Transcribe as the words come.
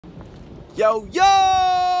Yo,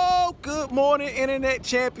 yo! Good morning, Internet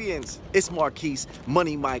champions. It's Marquise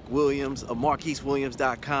Money Mike Williams of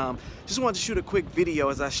MarquiseWilliams.com. Just wanted to shoot a quick video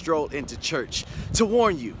as I strolled into church to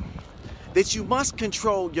warn you that you must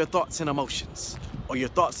control your thoughts and emotions, or your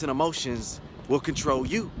thoughts and emotions will control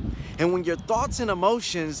you. And when your thoughts and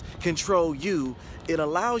emotions control you, it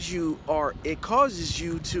allows you, or it causes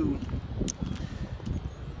you to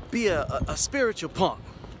be a spiritual punk.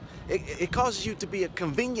 It causes you to be a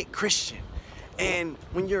convenient Christian. And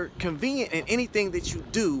when you're convenient in anything that you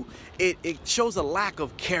do, it shows a lack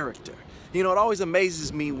of character. You know, it always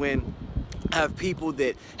amazes me when I have people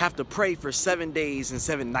that have to pray for 7 days and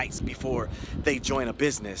 7 nights before they join a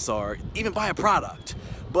business or even buy a product.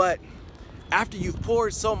 But after you've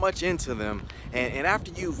poured so much into them, and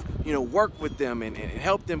after you've worked with them and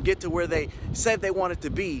helped them get to where they said they wanted to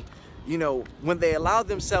be, when they allow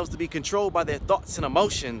themselves to be controlled by their thoughts and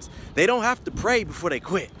emotions, they don't have to pray before they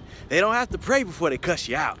quit. They don't have to pray before they cuss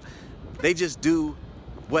you out. They just do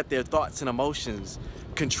what their thoughts and emotions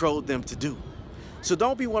controlled them to do. So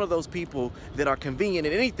don't be one of those people that are convenient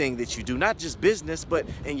in anything that you do, not just business, but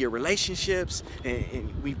in your relationships,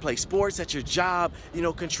 and we play sports, at your job.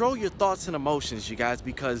 Control your thoughts and emotions, you guys,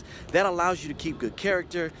 because that allows you to keep good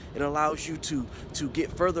character. It allows you to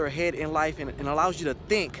get further ahead in life, and allows you to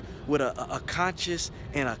think with a conscious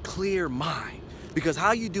and a clear mind. Because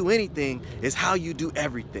how you do anything is how you do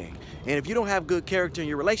everything. And if you don't have good character in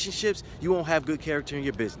your relationships, you won't have good character in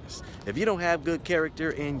your business. If you don't have good character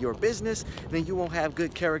in your business, then you won't have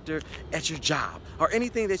good character at your job or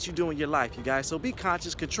anything that you do in your life, you guys. So be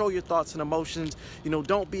conscious, control your thoughts and emotions.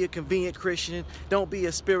 Don't be a convenient Christian. Don't be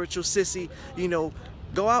a spiritual sissy.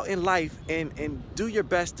 Go out in life and do your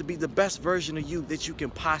best to be the best version of you that you can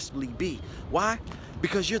possibly be. Why?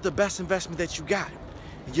 Because you're the best investment that you got.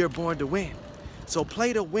 You're born to win. So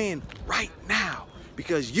play to win right now,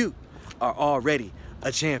 because you are already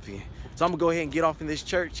a champion. So I'm gonna go ahead and get off in this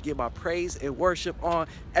church, get my praise and worship on.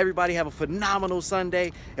 Everybody have a phenomenal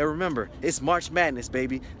Sunday. And remember, it's March Madness,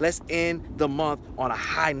 baby. Let's end the month on a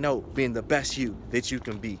high note, being the best you that you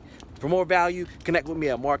can be. For more value, connect with me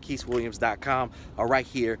at MarquiseWilliams.com or right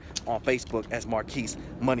here on Facebook as Marquise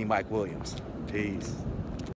Money Mike Williams. Peace.